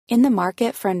In the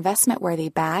market for investment-worthy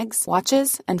bags,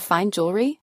 watches, and fine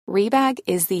jewelry, Rebag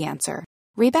is the answer.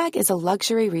 Rebag is a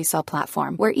luxury resale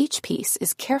platform where each piece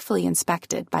is carefully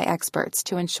inspected by experts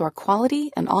to ensure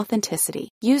quality and authenticity.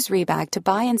 Use Rebag to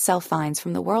buy and sell finds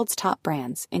from the world's top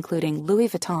brands, including Louis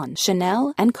Vuitton,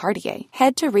 Chanel, and Cartier.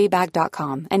 Head to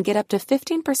Rebag.com and get up to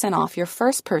 15% off your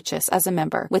first purchase as a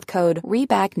member with code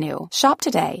REBAGNEW. Shop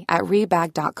today at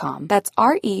Rebag.com. That's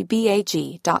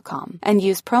REBAG.com. And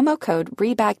use promo code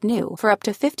REBAGNEW for up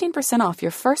to 15% off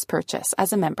your first purchase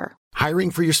as a member.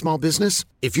 Hiring for your small business?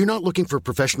 If you're not looking for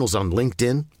professionals on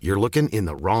LinkedIn, you're looking in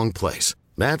the wrong place.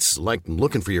 That's like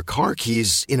looking for your car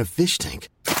keys in a fish tank.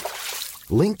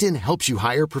 LinkedIn helps you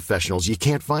hire professionals you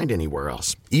can't find anywhere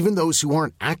else, even those who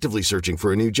aren't actively searching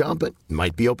for a new job but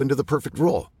might be open to the perfect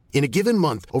role. In a given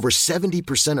month, over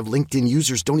 70% of LinkedIn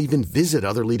users don't even visit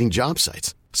other leading job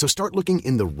sites. So start looking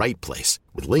in the right place.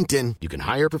 With LinkedIn, you can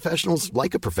hire professionals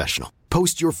like a professional.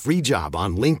 Post your free job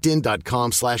on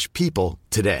linkedin.com/people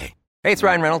today. Hey, it's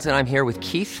Ryan Reynolds, and I'm here with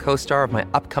Keith, co-star of my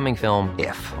upcoming film,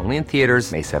 If, only in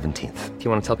theaters May 17th. Do you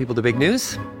want to tell people the big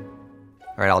news?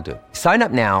 All right, I'll do it. Sign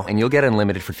up now and you'll get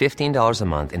unlimited for $15 a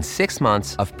month and 6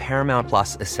 months of Paramount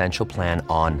Plus Essential Plan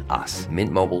on us.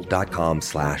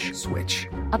 MintMobile.com/switch.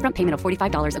 Upfront payment of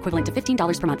 $45 equivalent to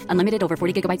 $15 per month. Unlimited over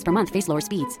 40 gigabytes per month. Face lower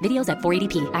speeds. Videos at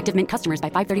 480p. Active Mint customers by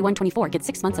 531.24 get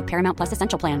 6 months of Paramount Plus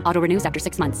Essential Plan. Auto renews after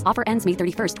 6 months. Offer ends May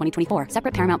 31st, 2024.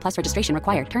 Separate Paramount Plus registration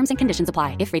required. Terms and conditions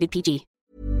apply if rated PG.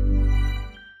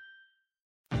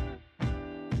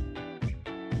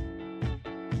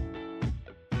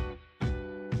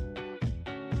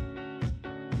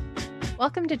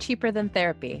 Welcome to Cheaper Than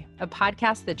Therapy, a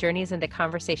podcast that journeys into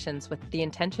conversations with the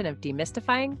intention of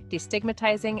demystifying,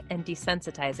 destigmatizing, and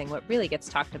desensitizing what really gets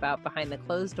talked about behind the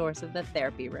closed doors of the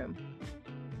therapy room.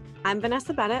 I'm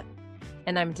Vanessa Bennett.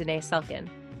 And I'm Danae Selkin.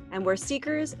 And we're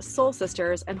seekers, soul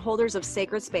sisters, and holders of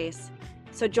sacred space.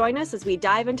 So join us as we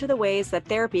dive into the ways that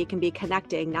therapy can be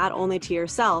connecting not only to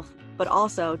yourself, but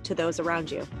also to those around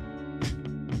you.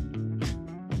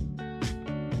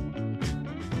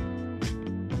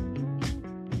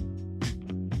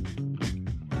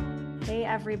 Hey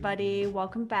everybody,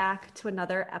 welcome back to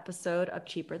another episode of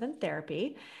Cheaper Than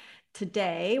Therapy.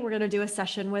 Today we're going to do a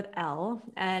session with Elle,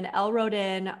 and Elle wrote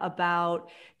in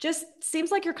about just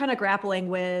seems like you're kind of grappling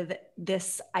with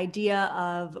this idea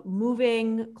of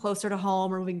moving closer to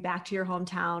home or moving back to your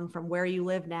hometown from where you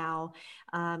live now.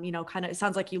 Kind of it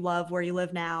sounds like you love where you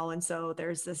live now, and so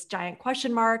there's this giant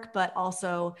question mark, but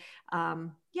also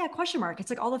question mark. It's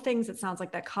like all the things it sounds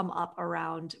like that come up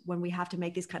around when we have to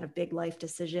make these kind of big life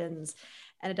decisions.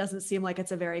 And it doesn't seem like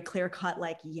it's a very clear cut,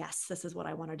 like, yes, this is what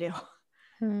I want to do.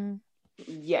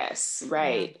 Yes,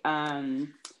 right.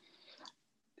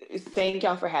 Thank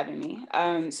y'all for having me.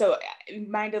 So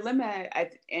my dilemma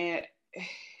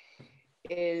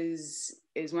is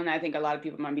one that I think a lot of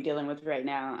people might be dealing with right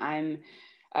now.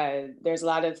 There's a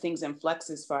lot of things in flux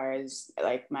as far as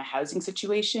like my housing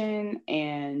situation,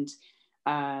 and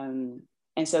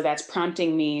so that's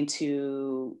prompting me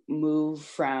to move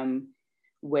from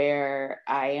where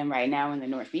I am right now in the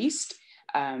Northeast,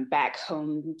 back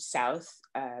home south,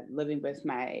 living with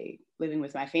my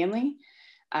family.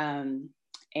 And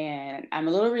I'm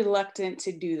a little reluctant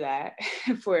to do that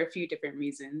for a few different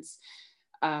reasons.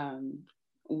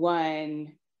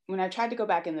 One, when I tried to go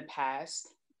back in the past,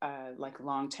 like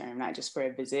long-term, not just for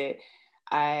a visit,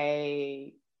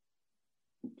 I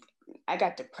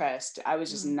got depressed. I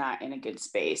was just not in a good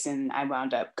space, and I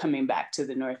wound up coming back to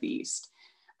the Northeast.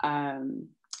 And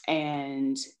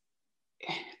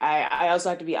I also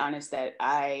have to be honest that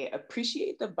I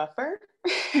appreciate the buffer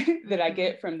that I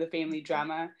get from the family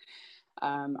drama.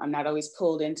 I'm not always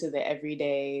pulled into the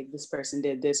everyday, this person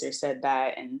did this or said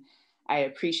that, and I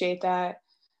appreciate that.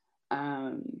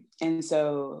 And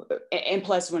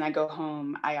plus when I go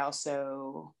home, I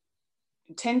also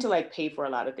tend to like pay for a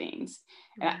lot of things.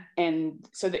 And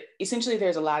so essentially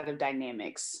there's a lot of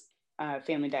dynamics,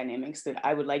 family dynamics that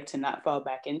I would like to not fall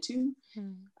back into,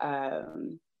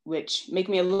 which make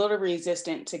me a little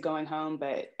resistant to going home.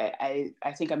 But I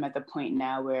think I'm at the point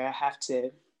now where I have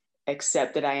to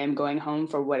accept that I am going home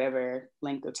for whatever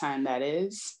length of time that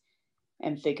is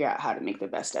and figure out how to make the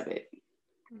best of it.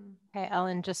 Hey,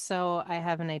 Ellen, just so I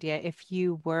have an idea, if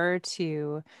you were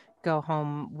to go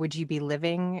home, would you be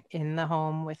living in the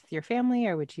home with your family,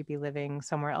 or would you be living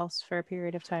somewhere else for a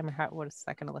period of time, or what is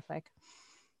that going to look like?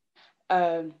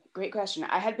 Great question.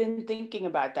 I had been thinking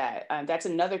about that. That's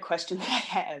another question that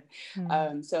I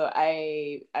have. So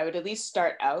I would at least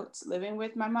start out living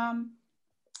with my mom.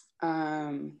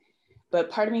 But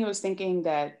part of me was thinking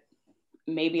that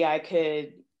maybe I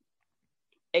could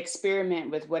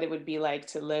experiment with what it would be like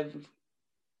to live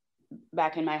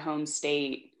back in my home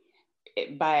state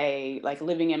by like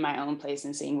living in my own place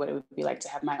and seeing what it would be like to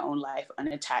have my own life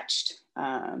unattached.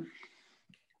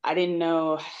 I didn't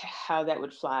know how that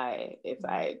would fly if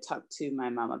I talked to my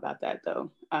mom about that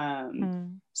though.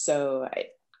 So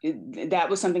that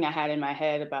was something I had in my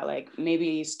head about like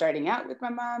maybe starting out with my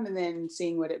mom and then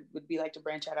seeing what it would be like to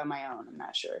branch out on my own. I'm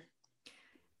not sure.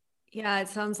 Yeah, it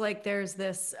sounds like there's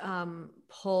this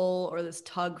pull or this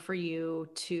tug for you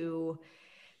to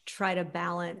try to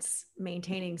balance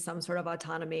maintaining some sort of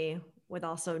autonomy with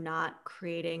also not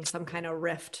creating some kind of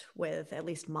rift with at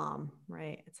least mom,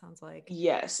 right? It sounds like.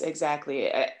 Yes,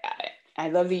 exactly. I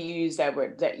love that you use that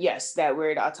word. That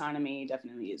word autonomy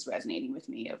definitely is resonating with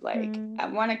me of like, I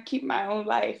want to keep my own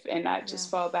life and not just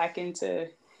fall back into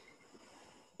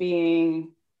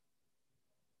being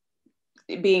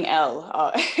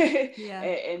Elle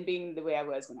and being the way I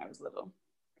was when I was little.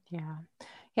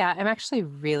 Yeah, I'm actually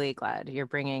really glad you're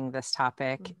bringing this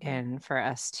topic in for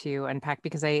us to unpack,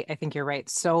 because I think you're right.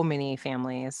 So many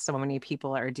families, so many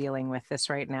people are dealing with this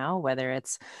right now, whether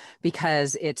it's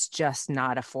because it's just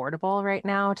not affordable right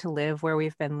now to live where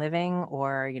we've been living,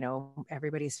 or, you know,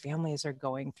 everybody's families are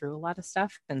going through a lot of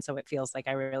stuff. And so it feels like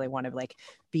I really want to like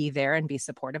be there and be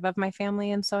supportive of my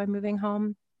family. And so I'm moving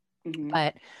home.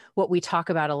 But what we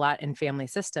talk about a lot in family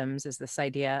systems is this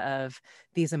idea of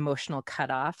these emotional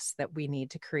cutoffs that we need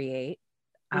to create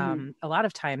a lot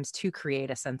of times to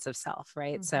create a sense of self,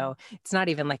 right? So it's not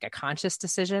even like a conscious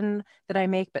decision that I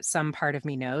make, but some part of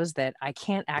me knows that I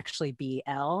can't actually be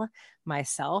Elle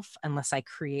myself unless I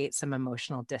create some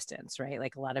emotional distance, right?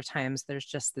 Like a lot of times there's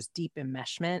just this deep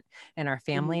enmeshment in our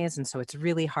families. And so it's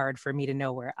really hard for me to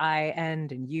know where I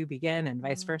end and you begin and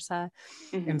vice versa.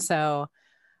 And so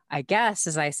I guess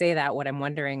as I say that, what I'm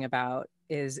wondering about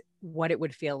is what it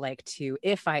would feel like to,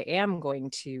 if I am going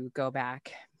to go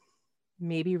back,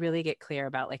 maybe really get clear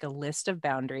about like a list of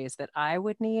boundaries that I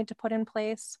would need to put in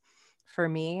place for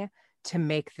me to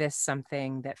make this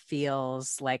something that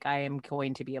feels like I am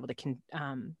going to be able to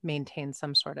maintain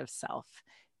some sort of self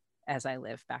as I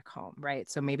live back home, right?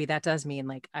 So maybe that does mean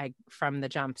like I, from the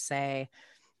jump, say,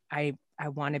 I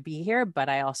want to be here, but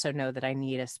I also know that I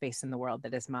need a space in the world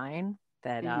that is mine,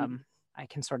 that I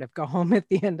can sort of go home at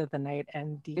the end of the night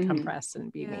and decompress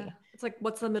and be me. It's like,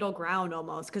 what's the middle ground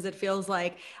almost? Because it feels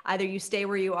like either you stay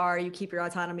where you are, you keep your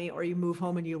autonomy, or you move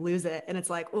home and you lose it. And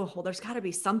it's like, oh, well, there's got to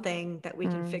be something that we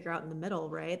can figure out in the middle,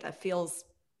 right? That feels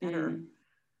better.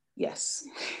 Yes.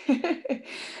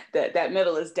 that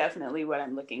middle is definitely what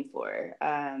I'm looking for,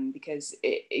 because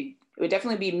it would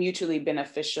definitely be mutually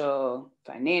beneficial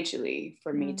financially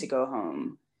for me to go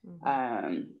home.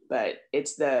 But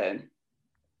it's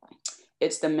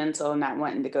the mental not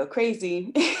wanting to go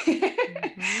crazy,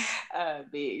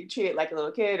 being treated like a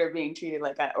little kid, or being treated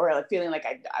like or like feeling like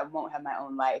I won't have my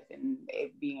own life and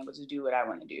being able to do what I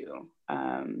want to do.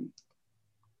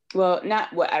 Well,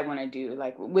 not what I want to do,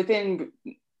 like within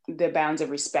the bounds of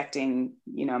respecting,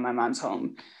 you know, my mom's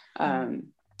home.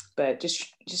 But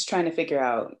just trying to figure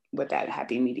out what that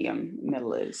happy medium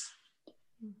middle is.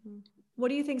 What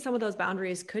do you think some of those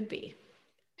boundaries could be?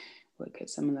 What could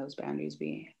some of those boundaries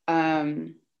be?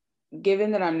 Given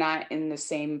that I'm not in the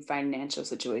same financial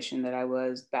situation that I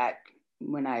was back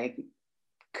when I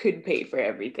could pay for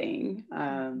everything,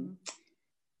 one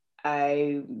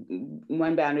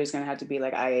boundary is going to have to be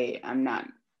like,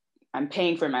 I'm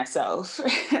paying for myself.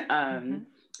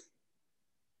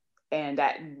 And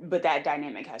that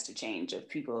dynamic has to change of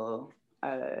people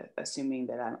assuming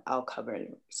that I'll cover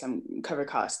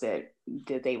costs that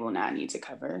they will not need to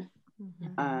cover.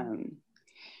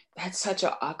 That's such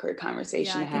an awkward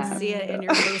conversation to have. I can see it in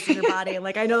your face and your body.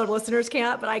 Like, I know the listeners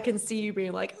can't, but I can see you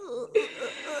being like,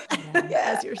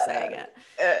 as you're saying it.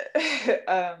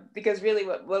 Because really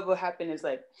what will happen is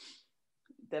like,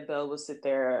 the bill will sit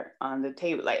there on the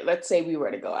table. Like, let's say we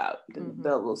were to go out, the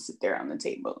bill will sit there on the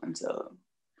table until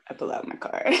I pull out my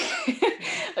card.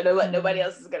 I know what, nobody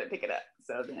else is going to pick it up.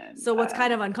 So what's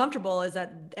kind of uncomfortable is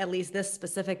that at least this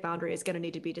specific boundary is going to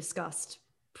need to be discussed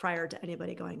prior to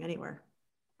anybody going anywhere.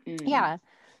 Yeah,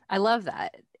 I love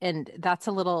that. And that's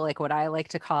a little like what I like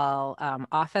to call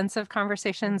offensive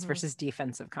conversations versus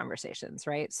defensive conversations,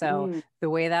 right? So the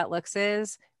way that looks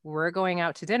is, we're going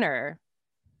out to dinner,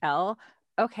 Elle.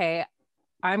 Okay,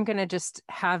 I'm going to just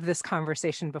have this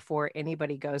conversation before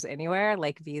anybody goes anywhere.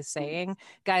 Like V's saying,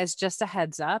 guys, just a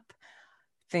heads up,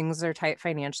 things are tight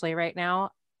financially right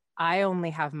now. I only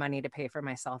have money to pay for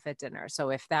myself at dinner. So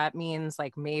if that means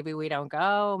like maybe we don't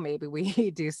go, maybe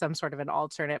we do some sort of an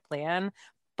alternate plan,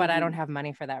 but I don't have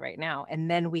money for that right now. And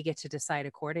then we get to decide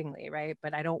accordingly, right?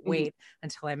 But I don't wait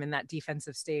until I'm in that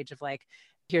defensive stage of like,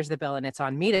 here's the bill and it's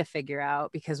on me to figure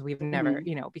out, because we've never,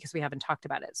 because we haven't talked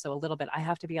about it. So a little bit, I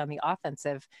have to be on the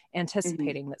offensive,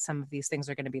 anticipating that some of these things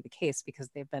are going to be the case because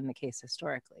they've been the case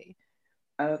historically.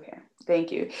 Okay,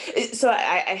 thank you. So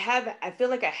I feel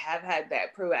like I have had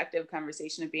that proactive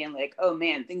conversation of being like, oh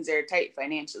man, things are tight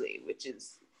financially, which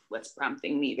is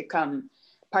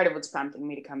part of what's prompting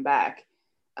me to come back.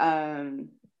 But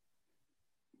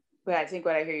I think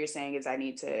what I hear you saying is I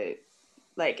need to,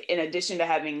 like, in addition to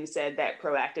having said that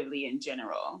proactively in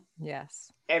general,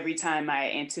 yes, every time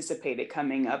I anticipate it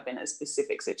coming up in a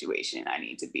specific situation, I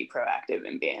need to be proactive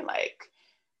and being like,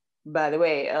 by the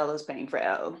way, Elle is paying for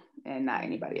Elle and not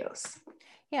anybody else.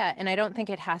 Yeah. And I don't think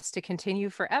it has to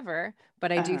continue forever,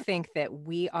 but I do think that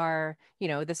we are,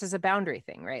 this is a boundary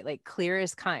thing, right? Like clear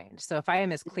is kind. So if I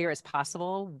am as clear as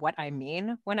possible what I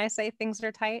mean when I say things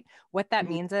are tight, what that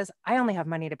means is I only have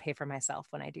money to pay for myself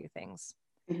when I do things.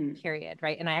 Period.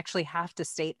 Right. And I actually have to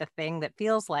state the thing that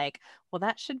feels like, well,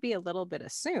 that should be a little bit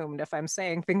assumed if I'm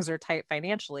saying things are tight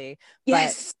financially.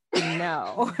 Yes. But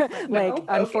no,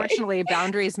 unfortunately,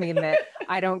 boundaries mean that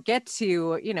I don't get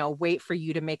to, wait for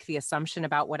you to make the assumption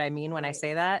about what I mean when I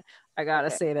say that. I got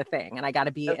to say the thing, and I got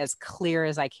to be as clear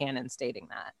as I can in stating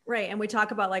that. Right. And we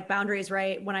talk about like boundaries,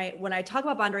 right? When I talk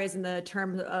about boundaries in the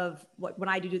terms of when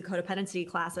I do the codependency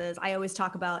classes, I always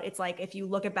talk about, it's like, if you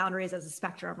look at boundaries as a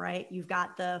spectrum, right? You've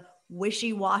got the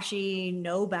wishy-washy,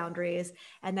 no boundaries,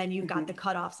 and then you've got the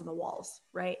cutoffs and the walls,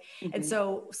 right? And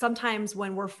so sometimes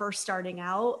when we're first starting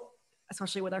out,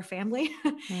 especially with our family,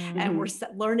 and we're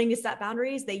learning to set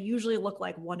boundaries, they usually look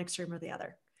like one extreme or the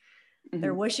other.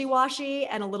 They're wishy-washy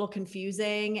and a little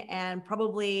confusing and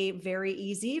probably very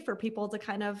easy for people to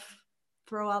kind of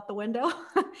throw out the window,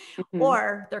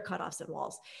 or they're cutoffs and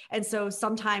walls. And so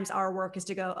sometimes our work is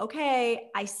to go, okay,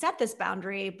 I set this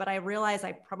boundary, but I realize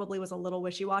I probably was a little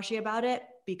wishy-washy about it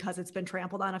because it's been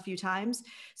trampled on a few times.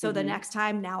 So the next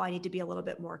time, now I need to be a little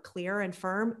bit more clear and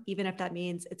firm, even if that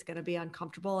means it's going to be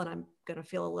uncomfortable and I'm going to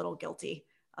feel a little guilty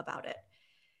about it.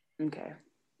 Okay.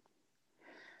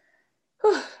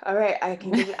 All right,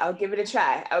 I'll give it a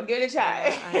try. I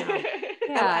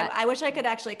wish I could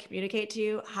actually communicate to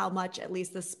you how much at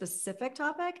least this specific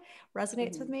topic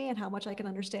resonates with me and how much I can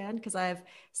understand, because I've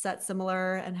set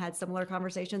similar and had similar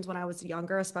conversations when I was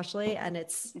younger, especially. And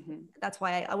it's, that's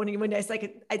why when I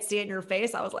said I'd see it in your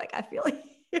face, I was like, I feel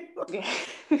you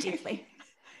deeply.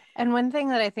 And one thing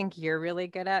that I think you're really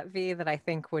good at, V, that I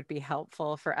think would be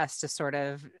helpful for us to sort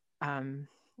of,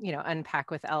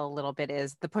 unpack with Elle a little bit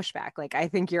is the pushback. Like, I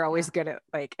think you're always good at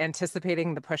like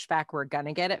anticipating the pushback we're going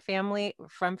to get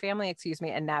from family,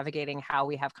 and navigating how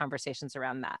we have conversations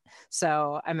around that.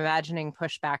 So I'm imagining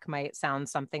pushback might sound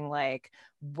something like,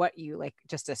 what you like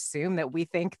just assume that we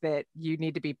think that you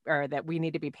need to be, or that we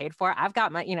need to be paid for. I've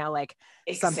got my,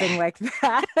 something like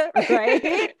that,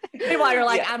 right? Meanwhile, you're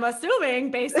like, I'm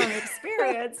assuming based on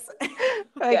experience.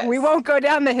 We won't go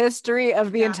down the history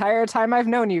of the entire time I've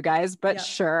known you guys, but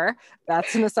sure,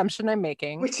 that's an assumption I'm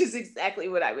making. Which is exactly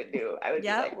what I would do. I would be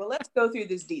like, well, let's go through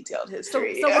this detailed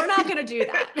history. So we're not going to do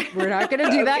that. We're not going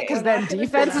to do that, because then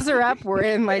defenses are up. We're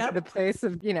in the place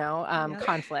of,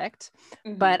 conflict.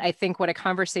 But I think what a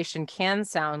conversation can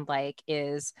sound like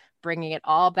is bringing it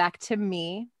all back to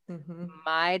me,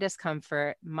 my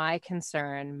discomfort, my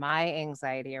concern, my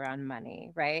anxiety around money,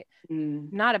 right?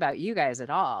 Not about you guys at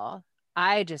all.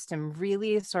 I just am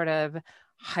really sort of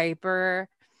hyper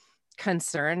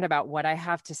concerned about what I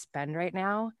have to spend right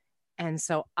now. And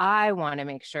so I want to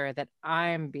make sure that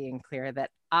I'm being clear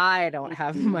that I don't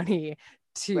have money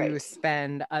to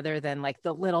spend other than like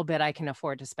the little bit I can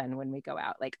afford to spend when we go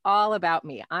out. Like, all about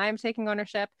me. I'm taking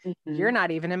ownership. You're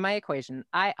not even in my equation.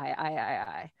 I.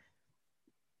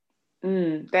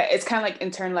 That it's kind of like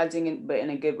internalizing it, but in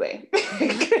a good way.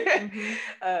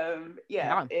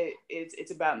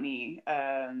 It's about me.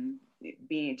 Trying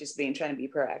to be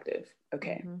proactive.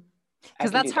 Okay.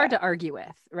 Because that's hard to argue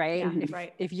with,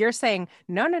 right? If you're saying,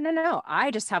 no,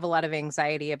 I just have a lot of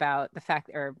anxiety about the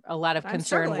fact, or a lot of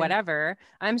concern, whatever,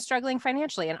 I'm struggling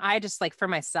financially. And I just, like, for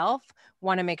myself,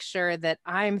 want to make sure that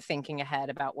I'm thinking ahead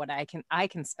about what I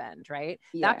can spend, right?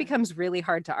 Yeah. That becomes really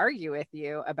hard to argue with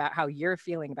you about how you're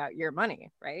feeling about your money,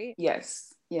 right?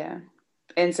 Yes. Yeah.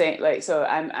 And saying, like, so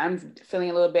I'm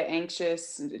feeling a little bit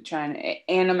anxious and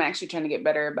I'm actually trying to get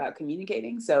better about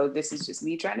communicating. So this is just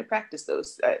me trying to practice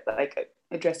those,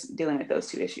 dealing with those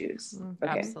two issues.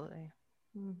 Okay. Absolutely.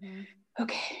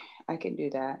 Okay. I can do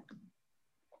that.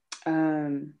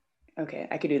 Okay.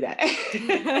 I can do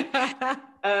that.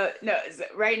 No,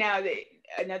 right now,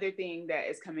 another thing that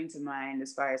is coming to mind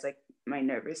as far as like my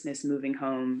nervousness moving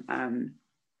home.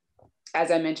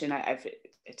 As I mentioned, I've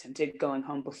attempted going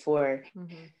home before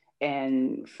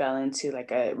and fell into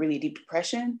like a really deep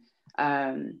depression.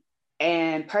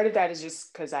 And part of that is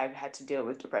just because I've had to deal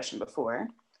with depression before.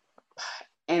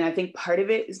 And I think part of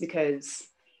it is because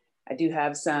I do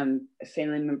have some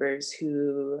family members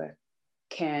who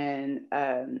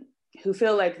who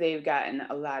feel like they've gotten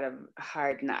a lot of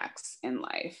hard knocks in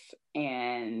life,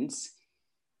 and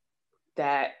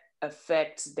that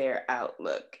affects their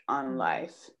outlook on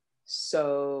life.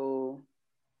 So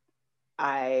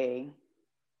I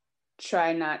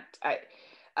try not,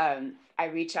 I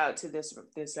reach out to this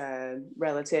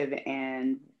relative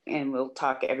and we'll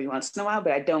talk every once in a while,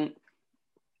 but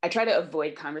I try to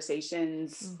avoid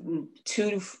conversations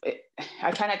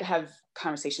I try not to have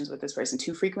conversations with this person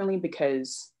too frequently,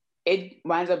 because it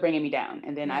winds up bringing me down.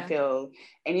 And then I feel,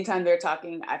 anytime they're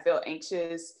talking, I feel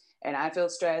anxious and I feel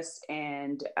stressed.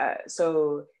 And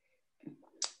so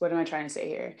what am I trying to say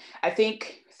here? I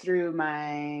think through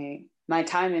my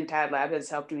time in TAD Lab has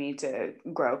helped me to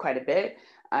grow quite a bit.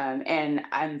 And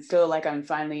I feel like I'm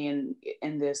finally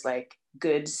in this like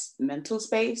good mental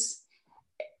space,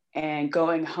 and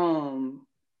going home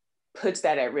puts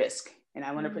that at risk, and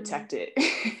I want to protect it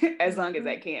as long as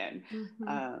I can.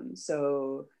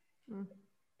 So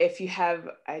if you have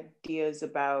ideas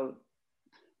about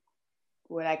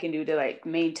what I can do to like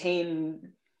maintain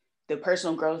the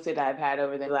personal growth that I've had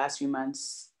over the last few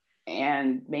months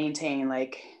and maintain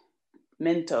like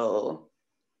mental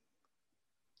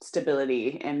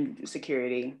stability and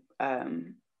security,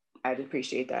 I'd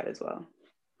appreciate that as well.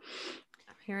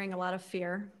 I'm hearing a lot of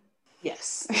fear.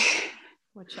 Yes.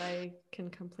 Which I can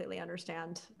completely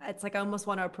understand. It's like I almost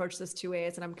want to approach this two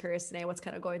ways, and I'm curious, Danae, what's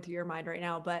kind of going through your mind right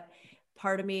now. But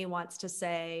part of me wants to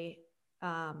say,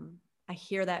 I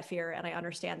hear that fear and I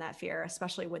understand that fear,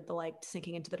 especially with the like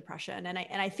sinking into the depression. And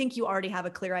I think you already have a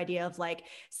clear idea of like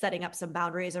setting up some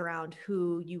boundaries around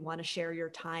who you want to share your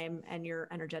time and your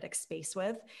energetic space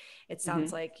with. It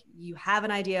sounds like you have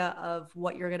an idea of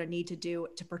what you're going to need to do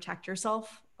to protect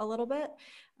yourself a little bit.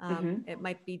 It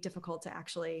might be difficult to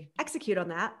actually execute on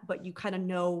that, but you kind of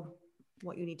know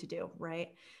what you need to do, right?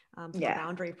 From a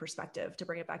boundary perspective, to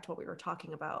bring it back to what we were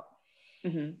talking about.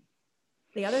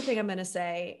 The other thing I'm going to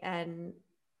say, and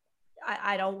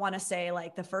I don't want to say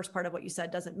like the first part of what you said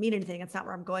doesn't mean anything. It's not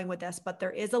where I'm going with this, but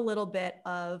there is a little bit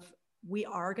of, we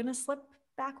are going to slip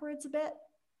backwards a bit.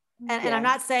 And I'm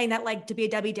not saying that like to be a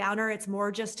Debbie Downer, it's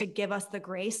more just to give us the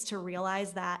grace to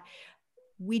realize that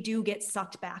we do get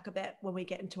sucked back a bit when we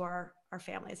get into our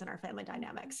families and our family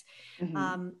dynamics.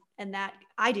 And that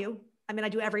I do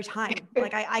every time.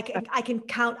 Like I can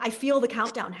count, I feel the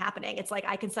countdown happening. It's like,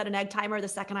 I can set an egg timer the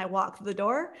second I walk through the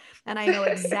door, and I know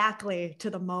exactly to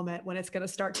the moment when it's going to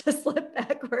start to slip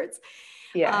backwards.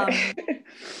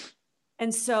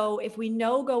 And so if we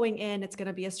know going in, it's going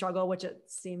to be a struggle, which it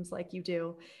seems like you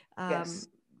do.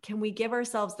 Can we give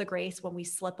ourselves the grace when we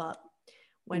slip up,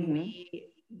 when we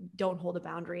don't hold a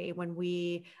boundary, when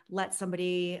we let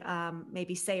somebody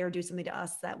maybe say or do something to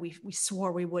us that we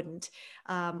swore we wouldn't,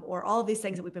 or all of these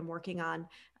things that we've been working on,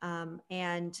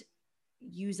 and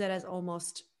use it as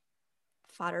almost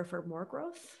fodder for more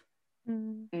growth?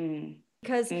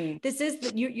 Because this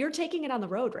is, you're taking it on the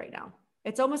road right now.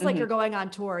 It's almost like you're going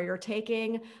on tour. You're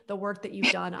taking the work that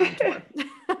you've done on tour.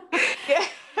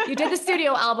 You did the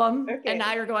studio album and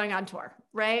now you're going on tour,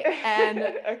 right? And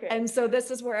and so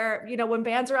this is where, you know, when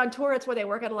bands are on tour, it's where they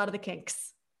work out a lot of the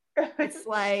kinks. It's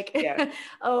like,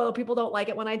 oh, people don't like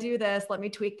it when I do this. Let me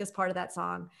tweak this part of that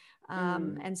song.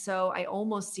 And so I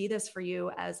almost see this for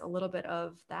you as a little bit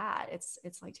of that. It's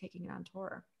like taking it on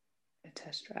tour. A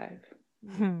test drive.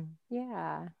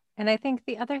 Yeah. And I think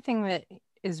the other thing that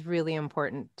is really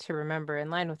important to remember,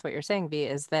 in line with what you're saying, B,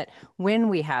 is that when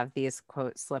we have these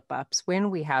quote slip ups,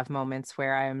 when we have moments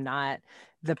where I am not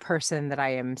the person that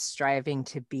I am striving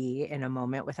to be in a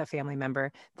moment with a family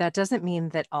member, that doesn't mean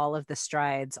that all of the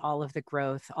strides, all of the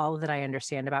growth, all that I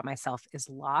understand about myself is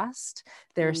lost.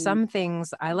 There are some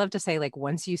things I love to say, like,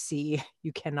 once you see,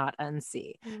 you cannot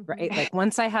unsee, right? Like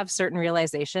once I have certain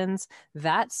realizations,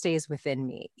 that stays within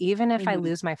me. Even if I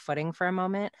lose my footing for a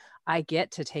moment, I get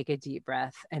to take a deep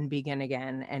breath and begin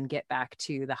again and get back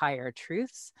to the higher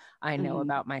truths I know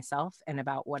about myself and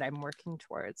about what I'm working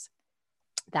towards.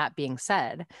 That being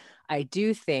said, I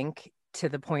do think, to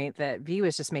the point that V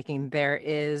was just making, there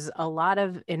is a lot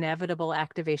of inevitable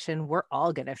activation we're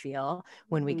all going to feel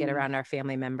when we get around our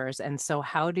family members. And so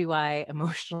how do I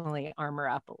emotionally armor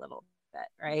up a little bit,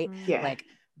 right? Like,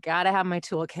 gotta have my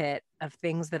toolkit of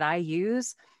things that I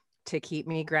use to keep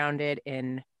me grounded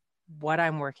in what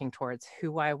I'm working towards,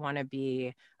 who I want to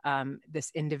be,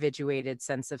 this individuated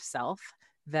sense of self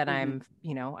that I'm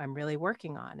really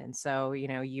working on. And so,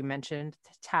 you mentioned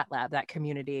Tat Lab, that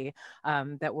community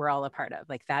that we're all a part of.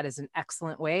 Like, that is an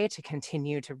excellent way to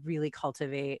continue to really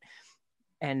cultivate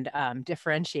and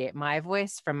differentiate my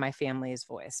voice from my family's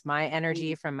voice, my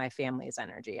energy from my family's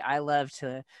energy. I love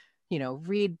to,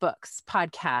 read books,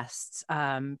 podcasts,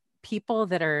 people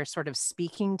that are sort of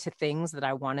speaking to things that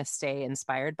I want to stay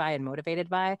inspired by and motivated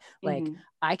by. Like,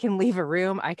 I can leave a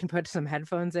room, I can put some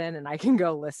headphones in, and I can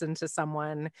go listen to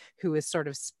someone who is sort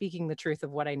of speaking the truth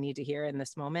of what I need to hear in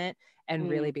this moment, and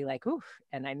really be like, ooh,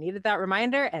 and I needed that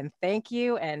reminder, and thank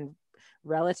you. And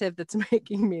relative that's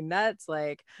making me nuts,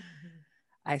 like,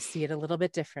 I see it a little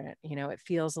bit different. It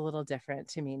feels a little different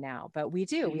to me now, but we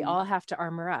all have to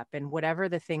armor up, and whatever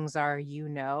the things are,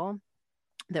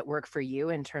 that work for you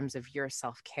in terms of your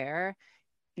self-care,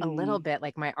 a little bit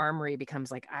like my armory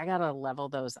becomes like, I got to level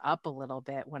those up a little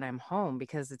bit when I'm home,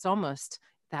 because it's almost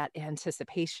that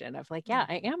anticipation of like, yeah,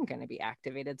 I am going to be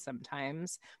activated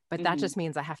sometimes, but that just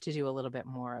means I have to do a little bit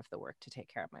more of the work to take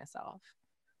care of myself.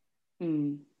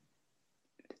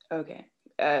 Okay.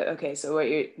 Okay. So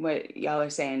what y'all are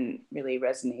saying really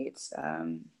resonates.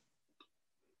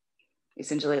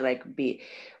 Essentially, like, be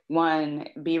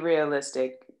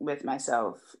realistic with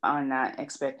myself on not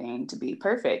expecting to be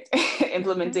perfect,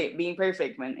 being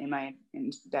perfect when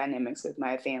in dynamics with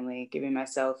my family, giving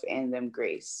myself and them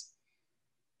grace.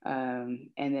 And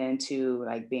then to,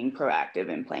 like, being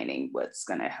proactive and planning what's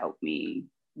going to help me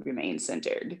remain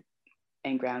centered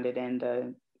and grounded in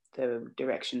the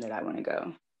direction that I want to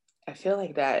go. I feel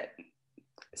like that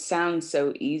sounds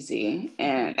so easy,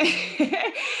 and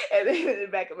and then in the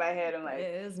back of my head I'm like,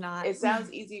 it is not. It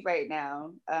sounds easy right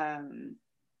now,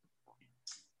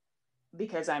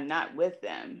 because I'm not with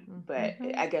them, but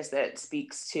I guess that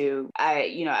speaks to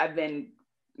I've been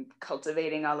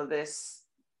cultivating all of this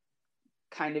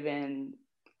kind of in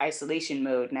isolation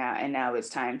mode now, and now it's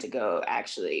time to go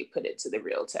actually put it to the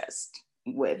real test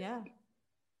with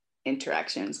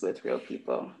interactions with real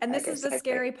people. And this is the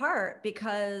scary part,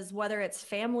 because whether it's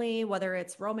family, whether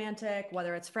it's romantic,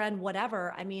 whether it's friend,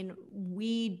 whatever, I mean,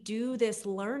 we do this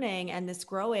learning and this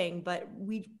growing, but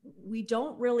we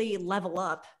don't really level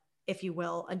up, if you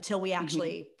will, until we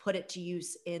actually put it to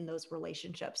use in those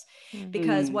relationships.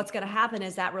 Because what's going to happen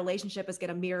is that relationship is going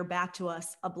to mirror back to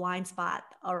us a blind spot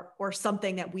or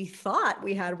something that we thought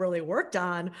we had really worked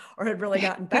on or had really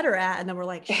gotten better at. And then we're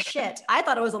like, shit, I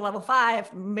thought it was a level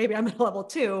 5. Maybe I'm at a level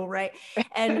 2. Right.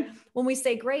 And when we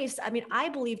say grace, I mean, I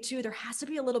believe too, there has to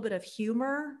be a little bit of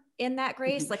humor in that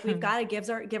grace. Like, we've got to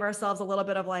give ourselves a little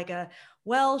bit of like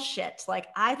well, shit, like,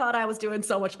 I thought I was doing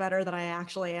so much better than I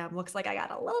actually am. Looks like I got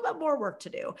a little bit more work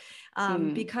to do.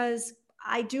 Because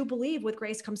I do believe with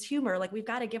grace comes humor. Like, we've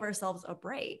got to give ourselves a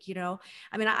break,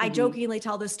 I mean, I jokingly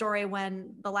tell this story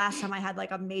when the last time I had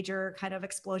like a major kind of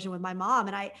explosion with my mom.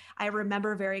 And I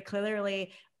remember very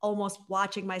clearly almost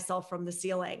watching myself from the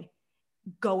ceiling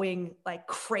going like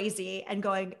crazy and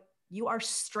going, you are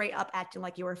straight up acting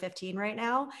like you were 15 right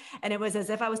now. And it was as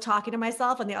if I was talking to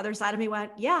myself, and the other side of me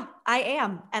went, yeah, I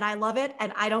am. And I love it.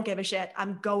 And I don't give a shit.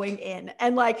 I'm going in.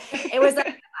 And like, it was,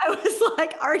 I was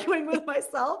like arguing with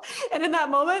myself. And in that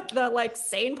moment, the like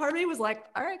sane part of me was like,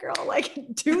 all right, girl, like,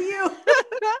 do you?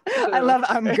 I love,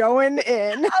 I'm going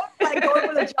in. I was like going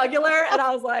for the jugular. And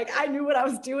I was like, I knew what I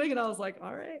was doing. And I was like,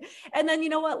 all right. And then, you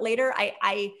know what, later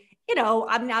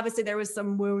I mean, obviously there was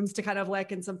some wounds to kind of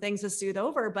lick and some things to soothe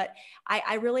over, but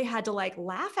I really had to like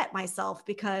laugh at myself,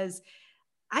 because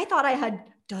I thought I had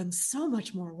done so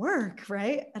much more work,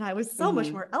 right? And I was so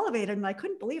much more elevated, and I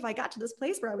couldn't believe I got to this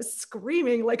place where I was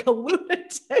screaming like a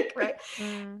lunatic, right?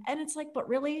 And it's like, but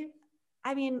really,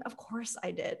 I mean, of course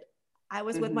I did. I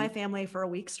was with my family for a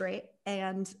week straight,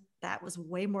 and that was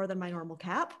way more than my normal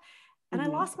cap. And I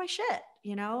lost my shit,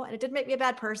 and it didn't make me a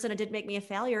bad person. It didn't make me a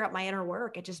failure at my inner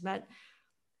work. It just meant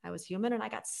I was human, and I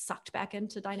got sucked back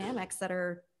into dynamics that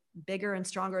are bigger and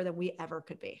stronger than we ever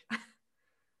could be.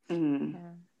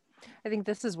 Yeah. I think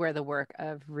this is where the work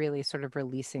of really sort of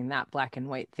releasing that black and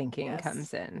white thinking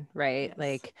comes in, right? Yes.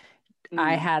 Like,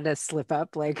 I had a slip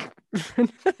up, like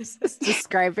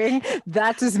describing.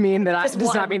 That does mean that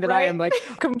does not mean that I am like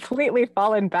completely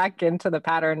fallen back into the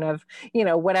pattern of,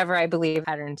 whatever I believe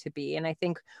pattern to be. And I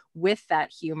think with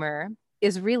that humor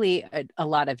is really a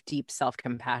lot of deep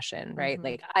self-compassion, right?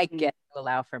 Like, I get to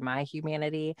allow for my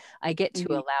humanity. I get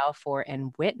to allow for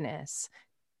and witness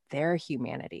their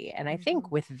humanity. And I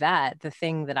think with that, the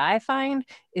thing that I find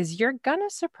is you're gonna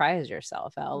surprise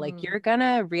yourself, Elle. Like, you're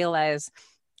gonna realize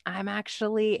I'm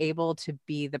actually able to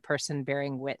be the person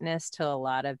bearing witness to a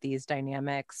lot of these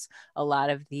dynamics, a lot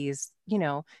of these,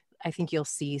 I think you'll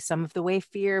see some of the way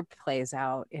fear plays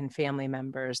out in family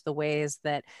members, the ways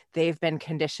that they've been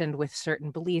conditioned with certain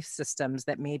belief systems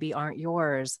that maybe aren't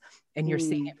yours. And you're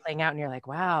seeing it playing out and you're like,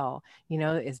 wow,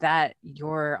 is that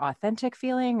your authentic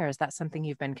feeling or is that something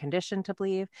you've been conditioned to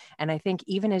believe? And I think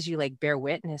even as you like bear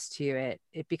witness to it,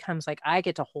 it becomes like I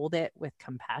get to hold it with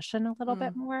compassion a little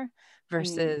bit more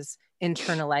versus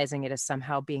internalizing it as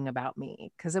somehow being about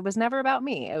me, because it was never about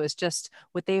me. It was just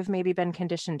what they've maybe been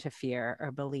conditioned to fear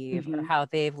or believe or how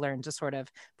they've learned to sort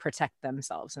of protect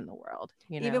themselves in the world.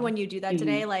 Even when you do that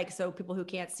today, like, so people who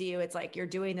can't see you, it's like you're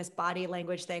doing this body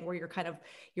language thing where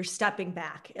you're stepping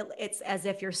back. It's as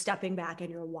if you're stepping back and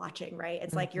you're watching, right?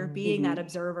 It's like you're being that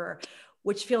observer,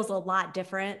 which feels a lot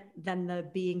different than the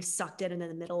being sucked in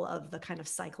the middle of the kind of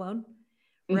cyclone.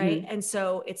 Right. And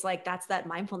so it's like, that's that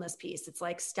mindfulness piece. It's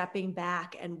like stepping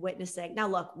back and witnessing. Now,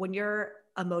 look, when your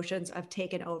emotions have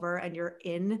taken over and you're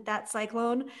in that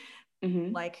cyclone,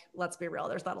 like, let's be real,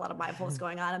 there's not a lot of mindfulness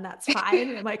going on, and that's fine.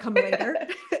 It might come later.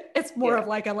 It's more of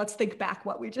like let's think back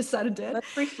what we just said and did.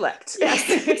 Let's reflect.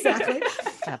 Yes, exactly.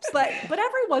 But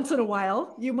every once in a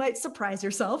while, you might surprise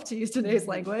yourself, to use today's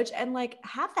language, and like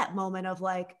have that moment of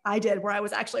like I did, where I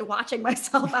was actually watching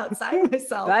myself outside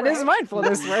myself. That is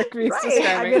mindfulness work. Right.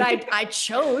 I mean, I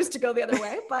chose to go the other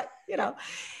way, but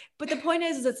But the point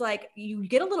is it's like you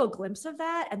get a little glimpse of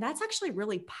that. And that's actually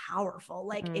really powerful.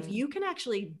 Like if you can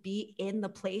actually be in the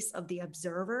place of the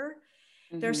observer,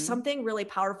 there's something really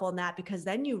powerful in that, because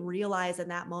then you realize in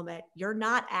that moment, you're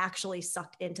not actually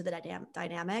sucked into the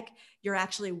dynamic. You're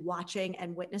actually watching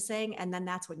and witnessing. And then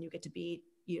that's when you get to be,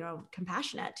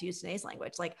 compassionate, to use today's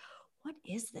language. Like, what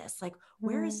is this? Like,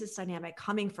 where is this dynamic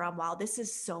coming from? Wow, this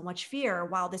is so much fear.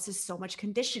 Wow, this is so much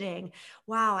conditioning.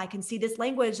 Wow, I can see this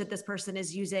language that this person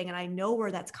is using and I know where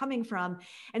that's coming from.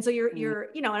 And so you're,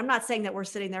 I'm not saying that we're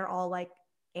sitting there all like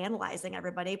analyzing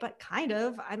everybody, but kind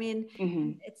of, I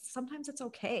mean, sometimes it's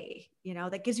okay,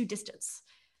 that gives you distance.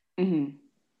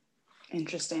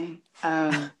 Interesting.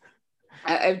 I've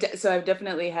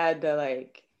definitely had the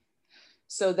like,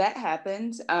 so that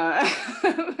happened, and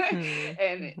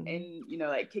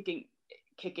like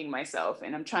kicking myself,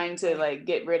 and I'm trying to like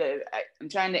get rid of. I'm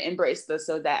trying to embrace the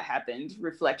 "so that happened"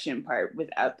 reflection part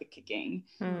without the kicking.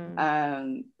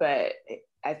 But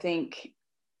I think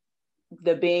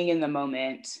the being in the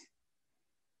moment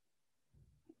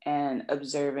and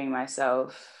observing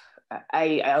myself,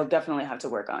 I'll definitely have to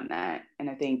work on that, and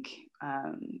I think.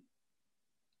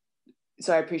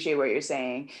 So I appreciate what you're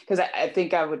saying, because I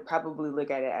think I would probably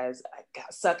look at it as I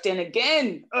got sucked in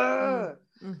again.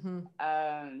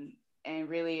 And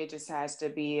really it just has to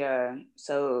be,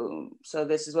 so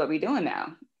this is what we're doing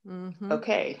now.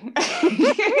 Okay.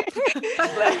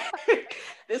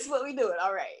 This is what we doing.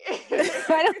 All right.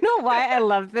 I don't know why I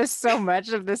love this so much,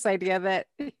 of this idea that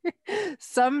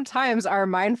sometimes our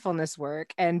mindfulness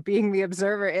work and being the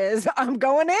observer is I'm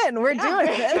going in, we're doing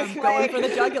this. I'm going for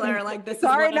the jugular. Like this.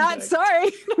 Sorry, not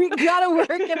sorry. We got to work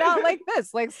it out like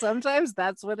this. Like sometimes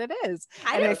that's what it is.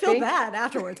 I didn't feel bad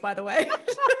afterwards, by the way.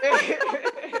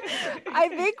 I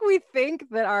think we think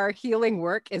that our healing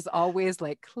work is always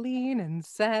like clean and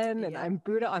zen and I'm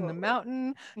Buddha on the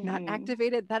mountain, not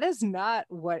activated. That is not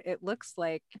what it looks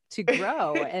like to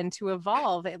grow and to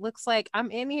evolve. It looks like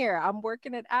I'm in here, I'm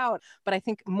working it out. But I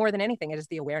think more than anything, it is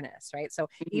the awareness, right? So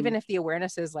even if the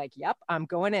awareness is like, yep, I'm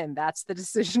going in, that's the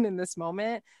decision in this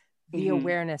moment. The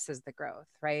awareness is the growth,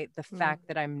 right? The fact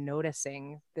that I'm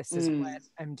noticing this is what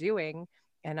I'm doing.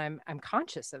 And I'm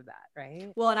conscious of that,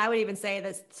 right? Well, and I would even say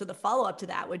this. So the follow-up to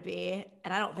that would be,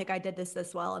 and I don't think I did this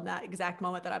well in that exact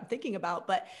moment that I'm thinking about,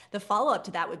 but the follow-up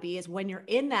to that would be is when you're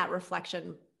in that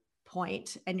reflection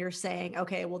point and you're saying,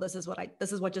 okay, well, this is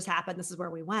what just happened. This is where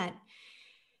we went.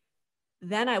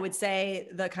 Then I would say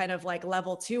the kind of like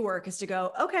level 2 work is to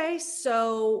go, okay,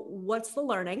 so what's the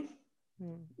learning?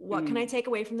 What can I take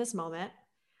away from this moment?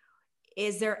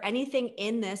 Is there anything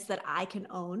in this that I can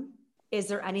own? Is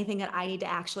there anything that I need to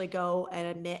actually go and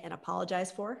admit and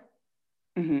apologize for?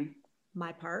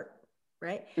 My part,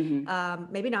 right?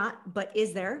 Maybe not, but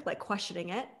is there, like, questioning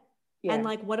it? And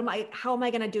like, how am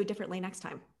I going to do it differently next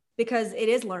time? Because it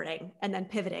is learning and then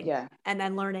pivoting and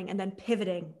then learning and then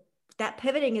pivoting. That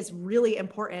pivoting is really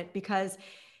important because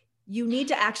you need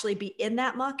to actually be in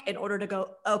that muck in order to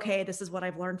go, okay, this is what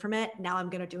I've learned from it. Now I'm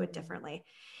going to do it differently.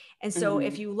 And so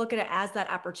if you look at it as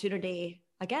that opportunity,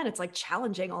 again, it's like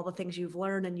challenging all the things you've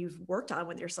learned and you've worked on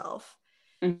with yourself.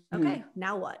 Okay,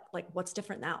 now what? Like, what's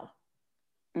different now?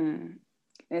 And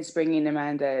it's bringing to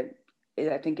mind that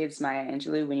I think it's Maya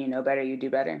Angelou, when you know better, you do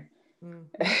better.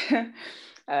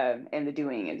 And the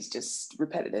doing is just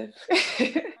repetitive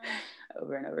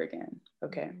over and over again.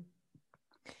 Okay.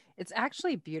 It's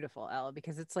actually beautiful, Elle,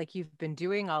 because it's like you've been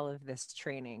doing all of this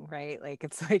training, right? Like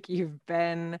it's like you've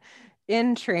been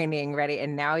in training ready,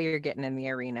 and now you're getting in the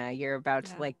arena. You're about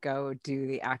to like go do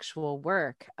the actual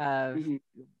work of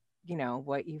you know,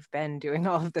 what you've been doing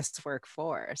all of this work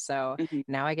for. So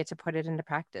now I get to put it into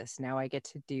practice. Now I get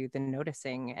to do the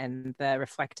noticing and the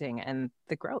reflecting and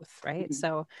the growth, right?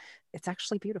 So it's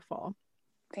actually beautiful.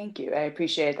 Thank you. I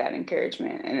appreciate that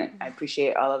encouragement. And I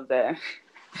appreciate all of the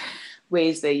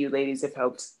ways that you ladies have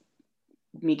helped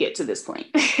me get to this point.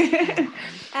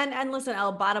 And listen,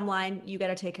 Elle, bottom line, you got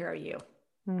to take care of you.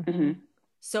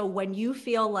 So when you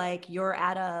feel like you're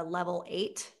at a level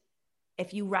 8,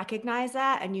 if you recognize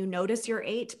that and you notice your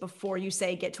 8 before you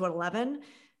say get to an 11,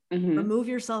 remove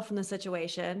yourself from the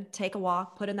situation, take a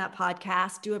walk, put in that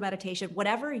podcast, do a meditation,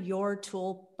 whatever your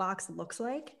toolbox looks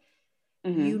like,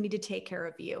 you need to take care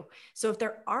of you. So if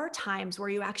there are times where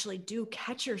you actually do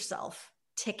catch yourself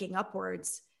ticking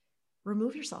upwards,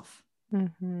 remove yourself.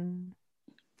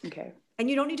 Okay. And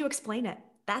you don't need to explain it.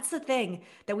 That's the thing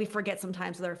that we forget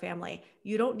sometimes with our family.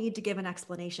 You don't need to give an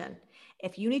explanation.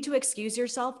 If you need to excuse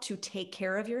yourself to take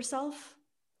care of yourself,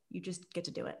 you just get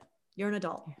to do it. You're an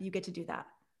adult. You get to do that.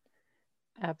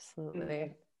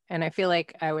 Absolutely. And I feel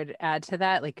like I would add to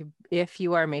that, like if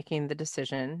you are making the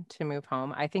decision to move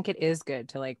home, I think it is good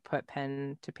to like put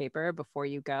pen to paper before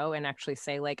you go and actually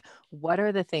say like, what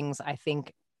are the things I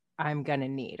think I'm going to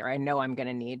need, or I know I'm going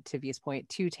to need, to V's point,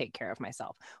 to take care of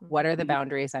myself? What are the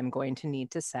boundaries I'm going to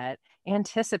need to set,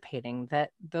 anticipating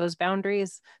that those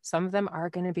boundaries, some of them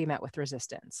are going to be met with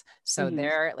resistance. So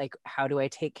they're like, how do I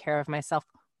take care of myself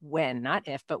when, not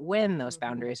if, but when those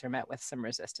boundaries are met with some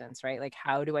resistance, right? Like,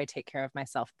 how do I take care of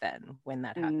myself then when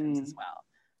that happens as well?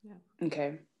 Yeah.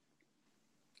 Okay.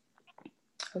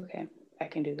 Okay. I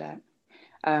can do that.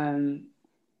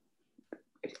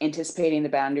 Anticipating the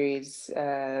boundaries,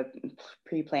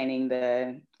 pre-planning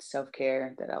the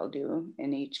self-care that I'll do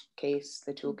in each case,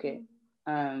 the toolkit.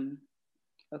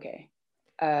 Okay.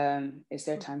 Is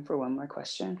there time for one more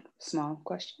question? Small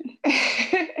question.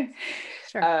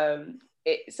 Sure.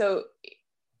 So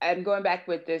I'm going back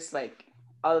with this, like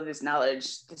all of this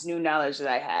knowledge, this new knowledge that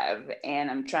I have, and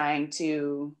I'm trying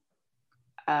to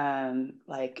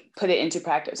like put it into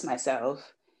practice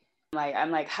myself.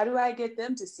 I'm like, how do I get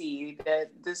them to see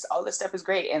that all this stuff is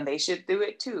great and they should do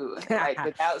it too? Like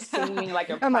without seeming like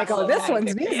a I'm like, oh, this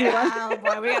one's an easy one. Oh,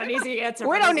 boy, we got an easy answer.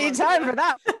 We don't need time for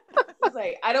that. It's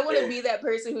like, I don't want to be that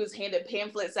person who's handed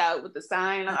pamphlets out with the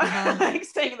sign on, like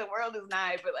saying the world is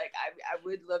nice, but like, I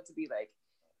would love to be like,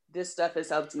 this stuff has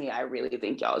helped me. I really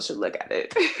think y'all should look at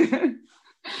it.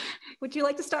 Would you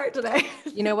like to start today?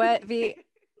 You know what, V?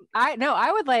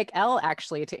 I would like Elle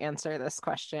actually to answer this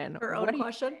question. Her own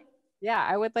question? Yeah,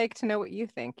 I would like to know what you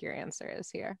think your answer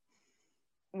is here.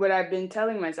 What I've been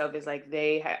telling myself is like,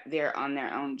 they're on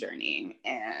their own journey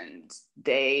and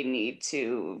they need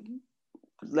to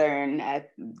learn at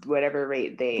whatever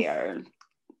rate they are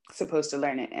supposed to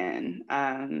learn it in.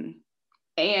 And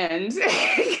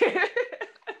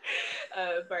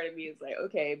part of me is like,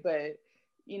 okay, but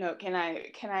you know, can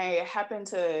I happen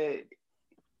to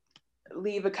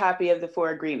leave a copy of the 4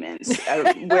 agreements for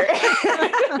them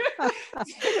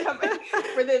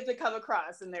to come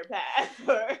across in their path?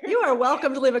 You are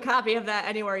welcome to leave a copy of that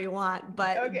anywhere you want,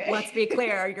 but let's be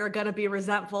clear, you're going to be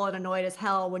resentful and annoyed as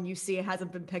hell when you see it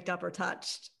hasn't been picked up or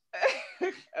touched.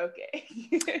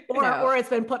 Okay. Or it's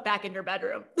been put back in your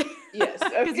bedroom. Yes.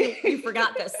 Because you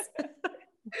forgot this.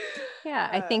 Yeah,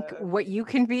 I think what you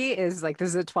can be is like, this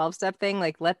is a 12-step thing.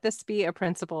 Like, let this be a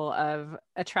principle of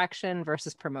attraction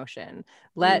versus promotion.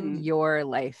 Let your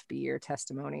life be your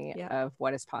testimony of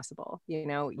what is possible. You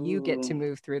know, you get to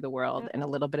move through the world in a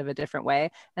little bit of a different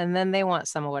way. And then they want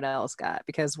some of what else got,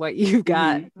 because what you've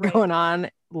got going on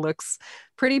looks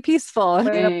pretty peaceful.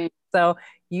 So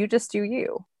you just do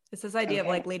you. It's this idea of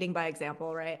like leading by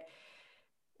example, right?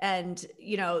 And,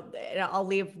 you know, I'll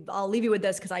leave you with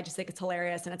this because I just think it's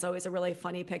hilarious. And it's always a really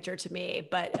funny picture to me.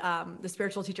 But the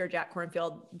spiritual teacher, Jack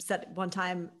Kornfield, said one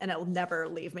time, and it will never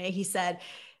leave me. He said,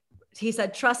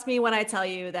 trust me when I tell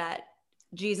you that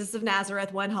Jesus of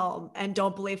Nazareth went home, and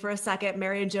don't believe for a second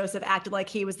Mary and Joseph acted like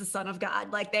he was the son of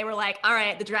God. Like they were like, all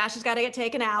right, the trash has got to get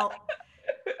taken out.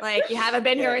 Like, you haven't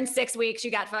been here in 6 weeks. You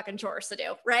got fucking chores to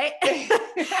do. Right.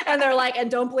 And they're like, and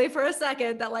don't believe for a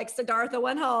second that like Siddhartha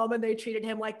went home and they treated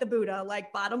him like the Buddha.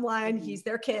 Like, bottom line, he's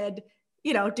their kid.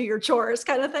 do your chores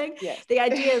kind of thing. Yes. The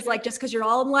idea is like, just because you're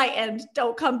all enlightened,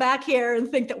 don't come back here and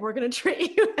think that we're going to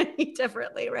treat you any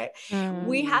differently, right?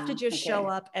 We have to just show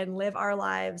up and live our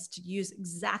lives, to use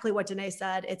exactly what Danae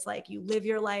said. It's like you live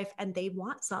your life and they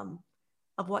want some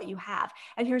of what you have.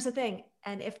 And here's the thing.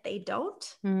 And if they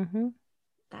don't,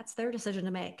 that's their decision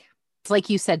to make. It's like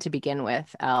you said to begin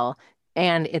with, Elle,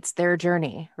 and it's their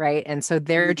journey, right? And so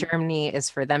their journey is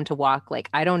for them to walk. Like,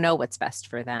 I don't know what's best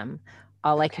for them.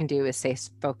 All I can do is stay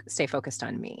focused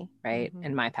on me, right?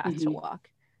 And my path to walk.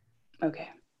 Okay.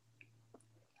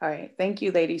 All right. Thank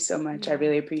you, ladies, so much. I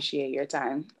really appreciate your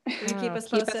time. Keep us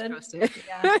posted.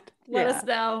 Yeah. Let us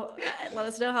know. Let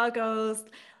us know how it goes.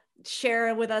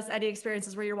 Share with us any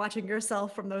experiences where you're watching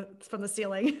yourself from the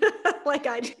ceiling, like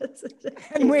I just.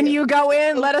 And when you go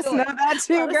in, let us know that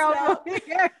too, girl.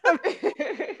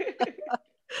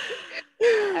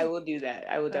 I will do that.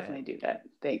 I will definitely do that.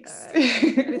 Thanks.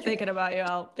 We're thinking about you,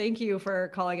 Elle. Thank you for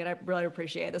calling it. I really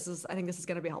appreciate it. I think this is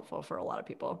going to be helpful for a lot of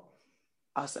people.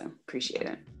 Awesome. Appreciate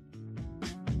it.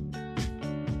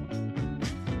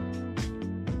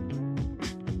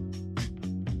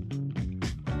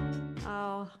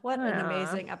 Oh, what an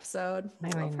amazing episode. I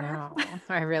love her.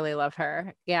 I really love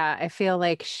her. Yeah. I feel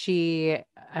like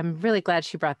I'm really glad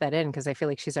she brought that in, because I feel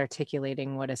like she's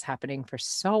articulating what is happening for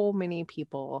so many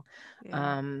people.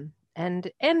 Yeah.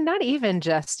 And not even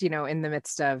just, in the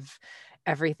midst of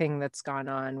everything that's gone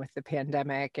on with the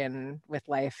pandemic and with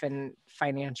life and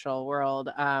financial world.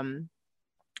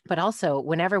 But also,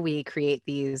 whenever we create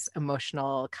these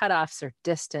emotional cutoffs or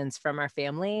distance from our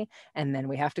family, and then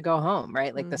we have to go home,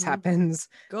 right? Like this happens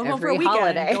Go home for a weekend,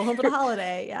 holiday. Go home for the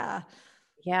holiday. Yeah.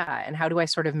 Yeah. And how do I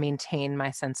sort of maintain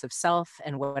my sense of self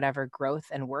and whatever growth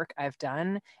and work I've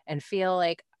done, and feel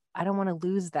like I don't want to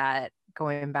lose that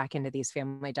going back into these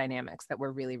family dynamics that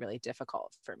were really, really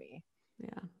difficult for me.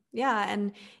 Yeah. Yeah.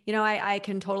 And, I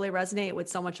can totally resonate with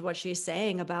so much of what she's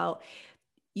saying about,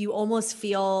 you almost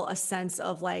feel a sense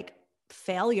of like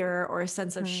failure or a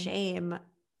sense of shame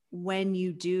when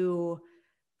you do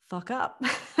fuck up.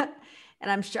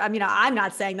 And I'm sure, I'm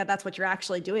not saying that that's what you're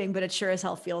actually doing, but it sure as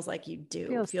hell feels like you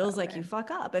do. It feels like you fuck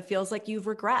up. It feels like you've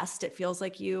regressed. It feels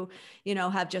like you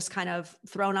have just kind of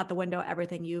thrown out the window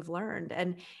everything you've learned.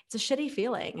 And it's a shitty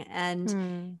feeling.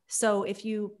 And so if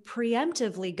you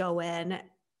preemptively go in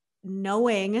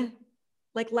knowing,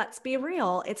 like, let's be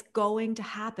real, it's going to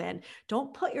happen.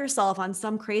 Don't put yourself on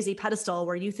some crazy pedestal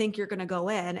where you think you're going to go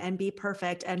in and be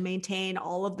perfect and maintain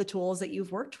all of the tools that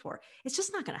you've worked for. It's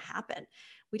just not going to happen.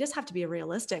 We just have to be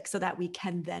realistic so that we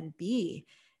can then be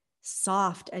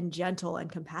soft and gentle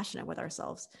and compassionate with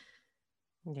ourselves.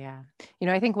 Yeah.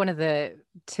 I think one of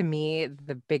to me,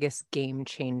 the biggest game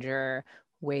changer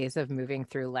ways of moving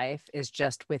through life is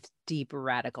just with deep,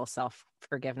 radical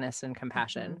self-forgiveness and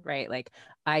compassion, right? Like,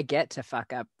 I get to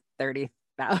fuck up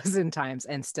 30,000 times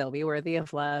and still be worthy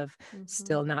of love,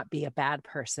 still not be a bad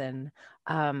person,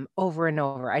 over and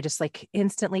over. I just like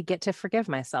instantly get to forgive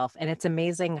myself. And it's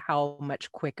amazing how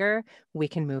much quicker we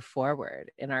can move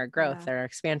forward in our growth, our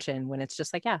expansion, when it's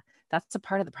just like, yeah, that's a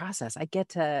part of the process. I get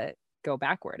to go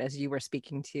backward, as you were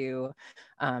speaking to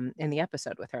in the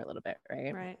episode with her a little bit,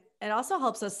 right? Right. It also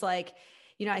helps us, like,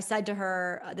 I said to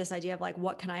her this idea of like,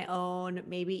 what can I own?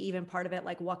 Maybe even part of it,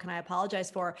 like, what can I apologize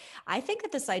for? I think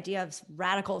that this idea of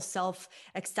radical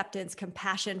self-acceptance,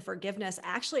 compassion, forgiveness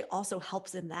actually also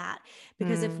helps in that,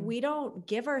 because if we don't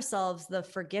give ourselves the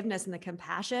forgiveness and the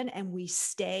compassion and we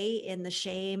stay in the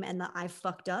shame and the I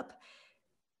fucked up,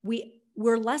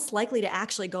 we're less likely to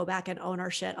actually go back and own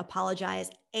our shit, apologize,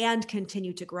 and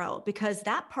continue to grow, because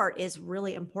that part is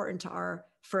really important to our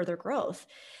further growth.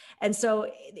 And so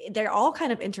they're all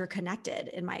kind of interconnected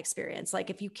in my experience.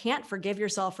 Like, if you can't forgive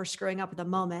yourself for screwing up at the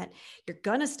moment, you're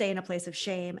going to stay in a place of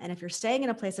shame. And if you're staying in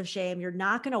a place of shame, you're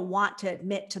not going to want to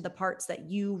admit to the parts that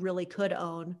you really could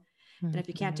own. And if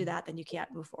you can't do that, then you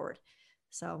can't move forward.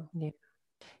 So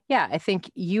yeah, I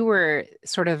think you were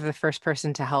sort of the first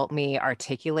person to help me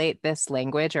articulate this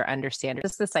language or understand it.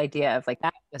 Just this idea of like,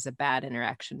 that was a bad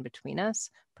interaction between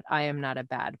us, but I am not a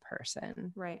bad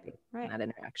person. Right. That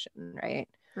interaction, right?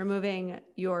 Removing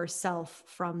yourself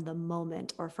from the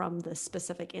moment or from the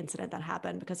specific incident that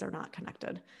happened, because they're not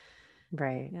connected.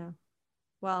 Right. Yeah.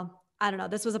 Well, I don't know.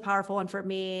 This was a powerful one for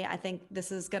me. I think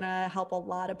this is going to help a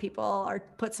lot of people, or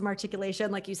put some articulation.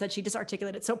 Like you said, she just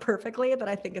articulated it so perfectly that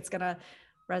I think it's going to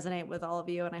resonate with all of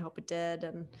you. And I hope it did.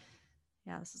 And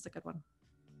yeah, this is a good one.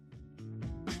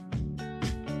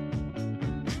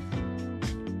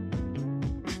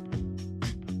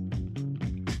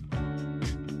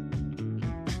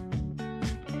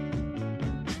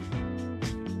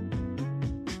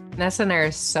 Vanessa and I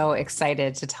are so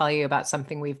excited to tell you about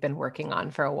something we've been working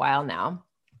on for a while now.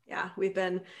 Yeah, we've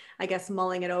been, I guess,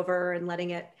 mulling it over and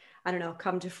letting it, I don't know,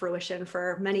 come to fruition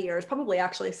for many years, probably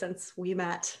actually since we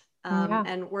met.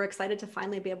 And we're excited to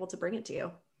finally be able to bring it to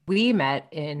you. We met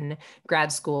in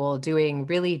grad school doing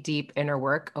really deep inner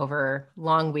work over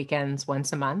long weekends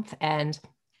once a month. And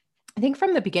I think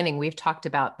from the beginning, we've talked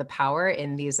about the power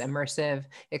in these immersive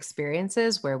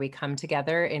experiences where we come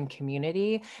together in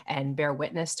community and bear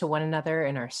witness to one another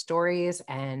in our stories.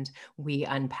 And we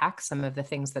unpack some of the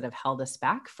things that have held us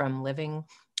back from living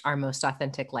our most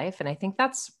authentic life. And I think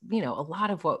that's, a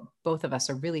lot of what both of us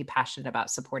are really passionate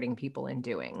about supporting people in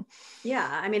doing.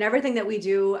 Yeah. I mean, everything that we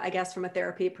do, I guess, from a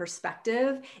therapy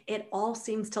perspective, it all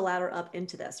seems to ladder up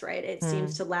into this, right? It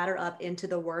seems to ladder up into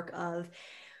the work of,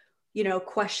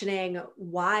 questioning,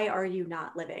 why are you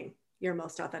not living your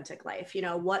most authentic life?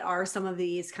 What are some of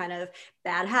these kind of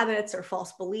bad habits or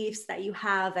false beliefs that you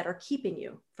have that are keeping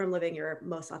you from living your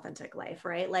most authentic life,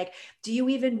 right? Like, do you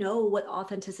even know what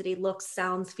authenticity looks,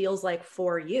 sounds, feels like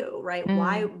for you, right?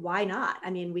 Why not? I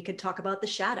mean, we could talk about the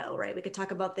shadow, right? We could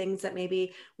talk about things that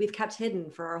maybe we've kept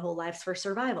hidden for our whole lives for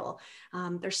survival.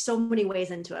 There's so many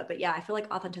ways into it, but yeah, I feel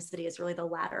like authenticity is really the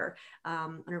ladder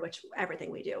under which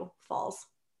everything we do falls.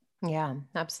 Yeah,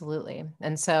 absolutely.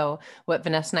 And so what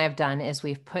Vanessa and I have done is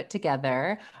we've put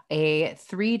together a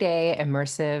 3-day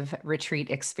immersive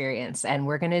retreat experience, and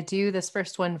we're going to do this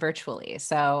first one virtually.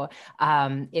 So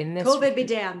in this COVID be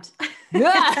damned.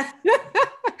 Yeah.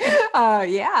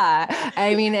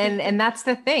 I mean, and that's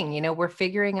the thing, we're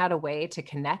figuring out a way to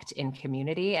connect in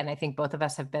community. And I think both of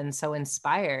us have been so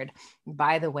inspired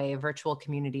by the way virtual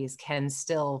communities can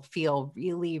still feel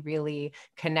really, really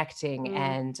connecting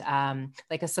and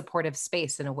like a supportive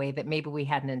space in a way that maybe we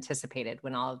hadn't anticipated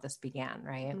when all of this began,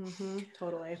 right?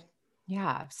 Totally.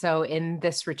 Yeah. So in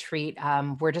this retreat,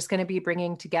 we're just going to be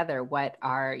bringing together what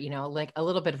are, like a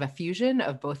little bit of a fusion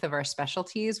of both of our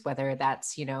specialties, whether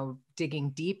that's, digging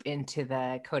deep into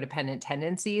the codependent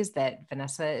tendencies that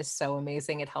Vanessa is so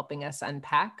amazing at helping us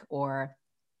unpack, or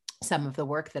some of the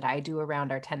work that I do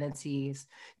around our tendencies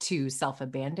to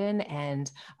self-abandon. And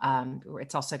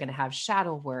it's also going to have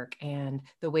shadow work and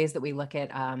the ways that we look at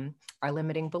our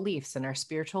limiting beliefs and our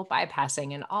spiritual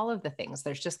bypassing and all of the things.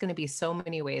 There's just going to be so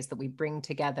many ways that we bring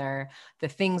together the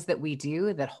things that we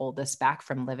do that hold us back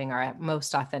from living our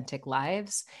most authentic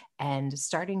lives and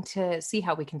starting to see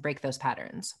how we can break those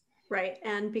patterns. Right.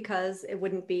 And because it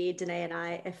wouldn't be Danae and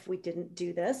I if we didn't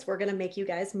do this, we're going to make you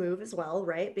guys move as well,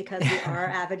 right? Because we are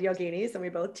avid yoginis and we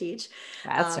both teach.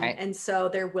 That's right. And so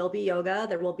there will be yoga,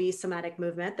 there will be somatic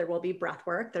movement, there will be breath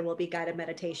work, there will be guided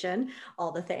meditation,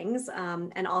 all the things.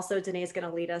 And also Danae is going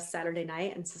to lead us Saturday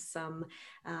night into some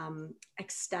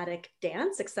ecstatic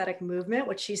dance, ecstatic movement,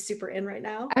 which she's super in right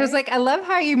now. Right? I was like, I love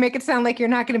how you make it sound like you're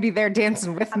not going to be there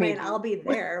dancing with me. I mean, I'll be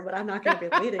there, but I'm not going to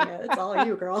be leading it. It's all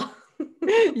you, girl.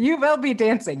 You will be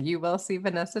dancing. You will see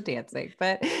Vanessa dancing.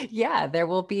 But yeah, there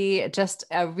will be just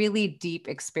a really deep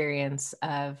experience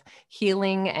of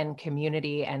healing and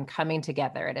community and coming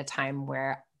together at a time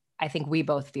where I think we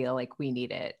both feel like we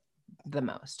need it the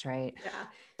most, right? Yeah.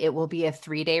 It will be a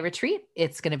 3-day retreat.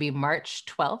 It's going to be March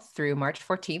 12th through March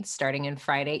 14th, starting in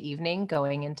Friday evening,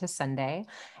 going into Sunday.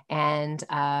 And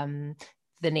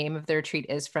the name of the retreat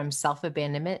is From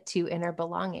Self-Abandonment to Inner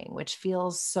Belonging, which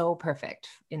feels so perfect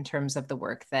in terms of the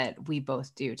work that we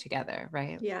both do together,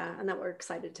 right? Yeah. And that we're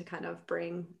excited to kind of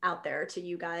bring out there to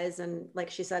you guys. And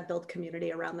like she said, build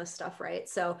community around this stuff, right?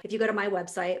 So if you go to my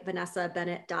website,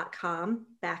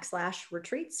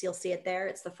 vanessabennett.com/retreats, you'll see it there.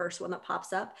 It's the first one that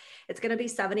pops up. It's going to be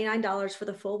 $79 for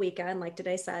the full weekend. Like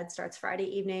today said, starts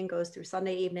Friday evening, goes through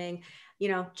Sunday evening,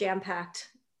 jam-packed.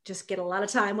 Just get a lot of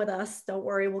time with us. Don't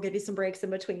worry, we'll give you some breaks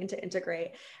in between to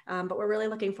integrate. But we're really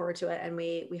looking forward to it, and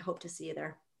we hope to see you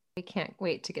there. We can't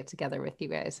wait to get together with you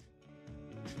guys.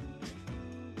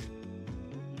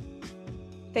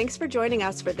 Thanks for joining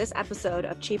us for this episode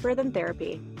of Cheaper Than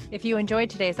Therapy. If you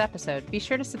enjoyed today's episode, be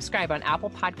sure to subscribe on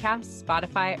Apple Podcasts,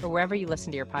 Spotify, or wherever you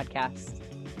listen to your podcasts.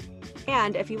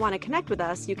 And if you want to connect with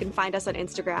us, you can find us on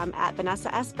Instagram at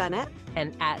Vanessa S. Bennett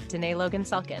and at Danae Logan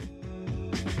Selkin.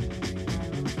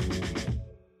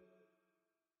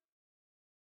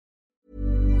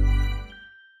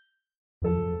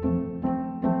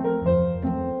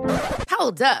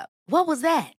 Hold up. What was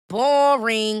that?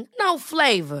 Boring. No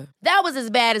flavor. That was as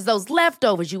bad as those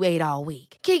leftovers you ate all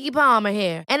week. Keke Palmer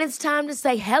here. And it's time to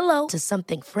say hello to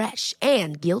something fresh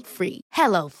and guilt-free.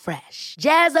 HelloFresh.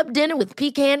 Jazz up dinner with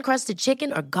pecan-crusted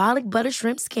chicken or garlic butter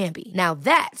shrimp scampi. Now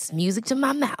that's music to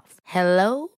my mouth.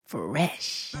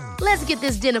 HelloFresh. Let's get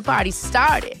this dinner party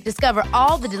started. Discover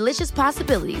all the delicious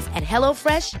possibilities at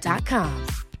HelloFresh.com.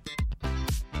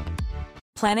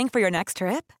 Planning for your next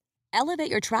trip?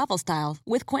 Elevate your travel style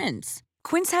with Quince.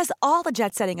 Quince has all the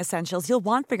jet-setting essentials you'll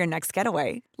want for your next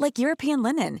getaway, like European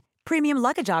linen, premium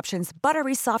luggage options,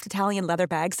 buttery soft Italian leather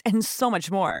bags, and so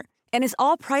much more. And is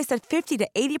all priced at 50 to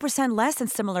 80% less than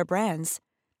similar brands.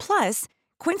 Plus,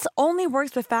 Quince only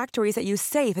works with factories that use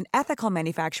safe and ethical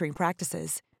manufacturing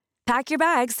practices. Pack your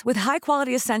bags with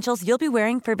high-quality essentials you'll be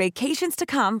wearing for vacations to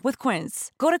come with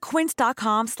Quince. Go to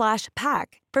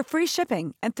quince.com/pack for free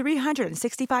shipping and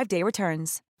 365-day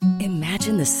returns.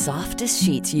 Imagine the softest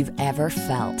sheets you've ever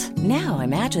felt. Now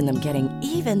imagine them getting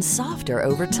even softer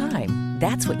over time.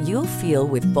 That's what you'll feel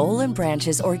with Boll &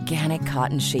 Branch's organic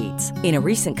cotton sheets. In a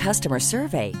recent customer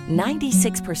survey,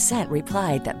 96%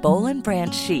 replied that Boll &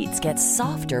 Branch sheets get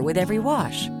softer with every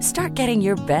wash. Start getting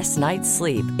your best night's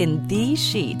sleep in these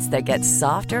sheets that get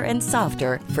softer and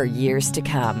softer for years to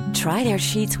come. Try their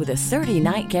sheets with a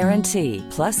 30-night guarantee.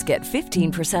 Plus, get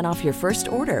 15% off your first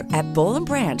order at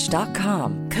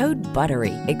bollandbranch.com. Code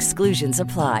BUTTERY. Exclusions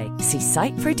apply. See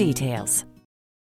site for details.